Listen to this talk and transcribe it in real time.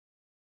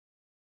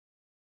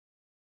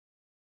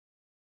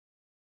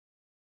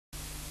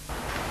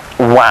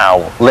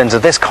Wow, Linda,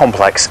 this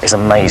complex is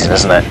amazing,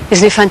 isn't it?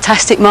 Isn't it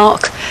fantastic,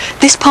 Mark?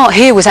 This part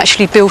here was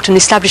actually built and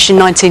established in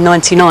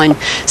 1999.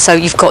 So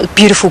you've got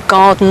beautiful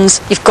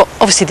gardens, you've got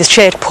obviously the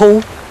shared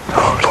pool.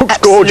 Looks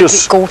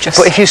gorgeous. Gorgeous.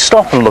 But if you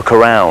stop and look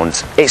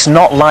around, it's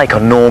not like a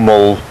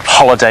normal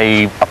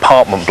holiday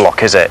apartment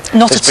block, is it?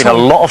 Not There's at been all.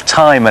 a lot of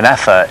time and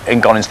effort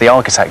gone into the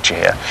architecture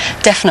here.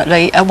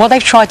 Definitely. What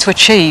they've tried to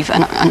achieve,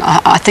 and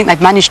I think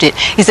they've managed it,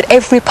 is that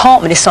every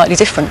apartment is slightly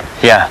different.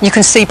 Yeah. You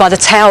can see by the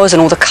towers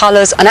and all the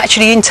colours, and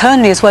actually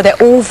internally as well,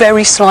 they're all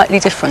very slightly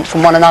different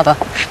from one another.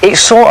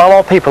 It's a lot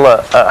of people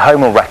at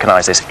home will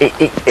recognise this.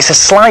 It's a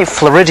slight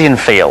Floridian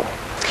feel.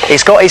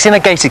 It's in a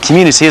gated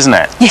community, isn't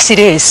it? Yes, it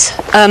is.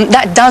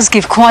 That does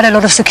give quite a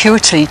lot of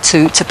security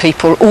to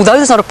people. Although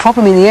there's not a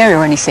problem in the area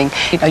or anything,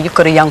 you know, you've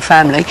got a young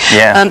family,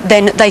 yeah.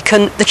 Then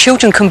the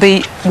children can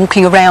be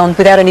walking around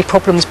without any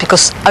problems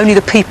because only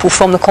the people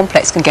from the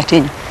complex can get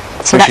in.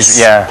 So which is,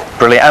 yeah,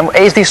 brilliant. And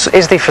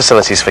is the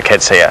facilities for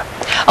kids here?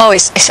 Oh,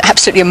 it's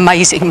absolutely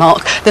amazing,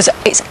 Mark. There's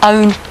its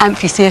own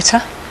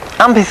amphitheatre.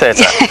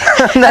 Amphitheatre?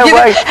 No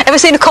way. Ever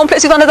seen a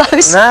complex with one of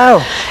those?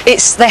 No.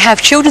 They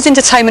have children's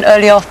entertainment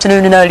early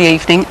afternoon and early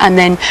evening, and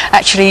then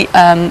actually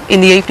in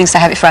the evenings they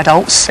have it for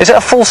adults. Is it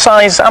a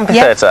full-size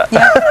amphitheatre?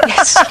 Yeah,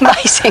 yes,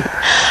 amazing.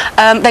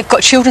 They've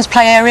got children's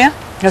play area,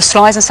 you know,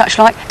 slides and such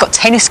like. Got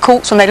tennis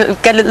courts when they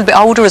get a little bit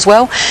older as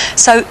well.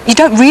 So you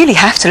don't really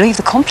have to leave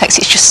the complex.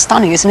 It's just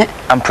stunning, isn't it?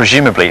 And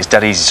presumably it's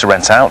dead easy to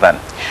rent out then.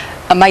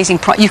 Amazing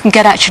price. You can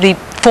get actually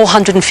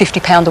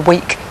 £450 a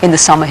week in the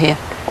summer here.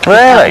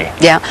 Really?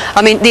 Yeah.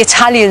 I mean, the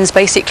Italians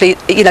basically,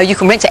 you know, you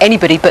can rent to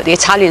anybody, but the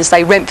Italians,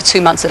 they rent for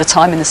 2 months at a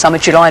time in the summer,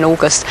 July and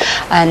August.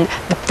 And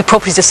the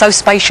properties are so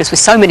spacious with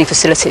so many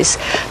facilities.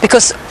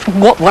 Because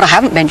what I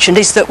haven't mentioned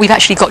is that we've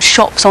actually got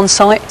shops on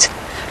site,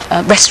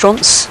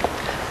 restaurants.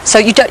 So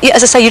you don't,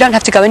 as I say, you don't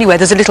have to go anywhere.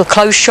 There's a little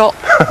clothes shop,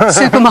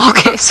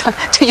 supermarket, so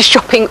you're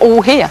shopping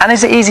all here. And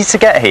is it easy to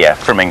get here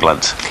from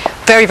England?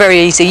 Very, very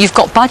easy. You've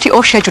got budget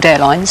or scheduled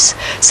airlines.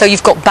 So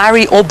you've got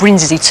Barry or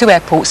Brindisi, 2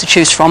 airports to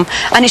choose from.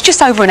 And it's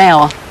just over an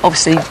hour,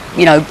 obviously,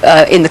 you know,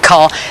 in the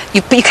car.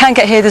 But you can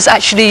get here. There's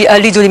actually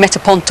Lido di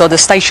Metaponto, the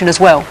station as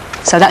well.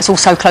 So that's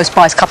also close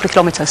by, it's a couple of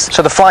kilometres.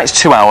 So the flight's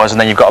 2 hours and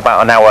then you've got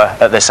about an hour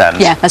at this end?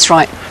 Yeah, that's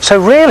right. So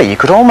really, you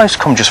could almost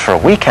come just for a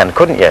weekend,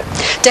 couldn't you?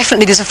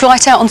 Definitely. There's a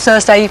flight out on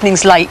Thursday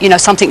evenings late, you know,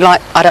 something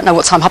like, I don't know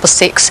what time,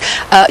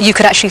 6:30. You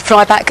could actually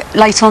fly back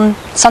late on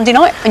Sunday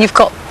night and you've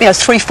got, you know,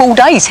 3 full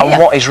days here. And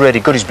what is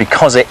really good is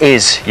because it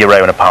is your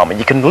own apartment,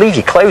 you can leave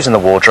your clothes in the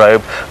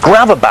wardrobe,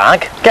 grab a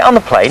bag, get on the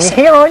plane, you're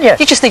here, aren't you?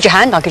 You just need your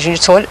hand luggage in your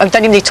toilet. You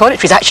don't even need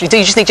toiletries, actually, do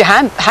you? You just need your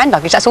hand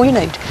luggage, that's all you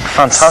need.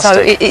 Fantastic. So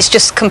it's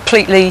just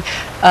completely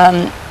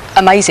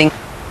amazing.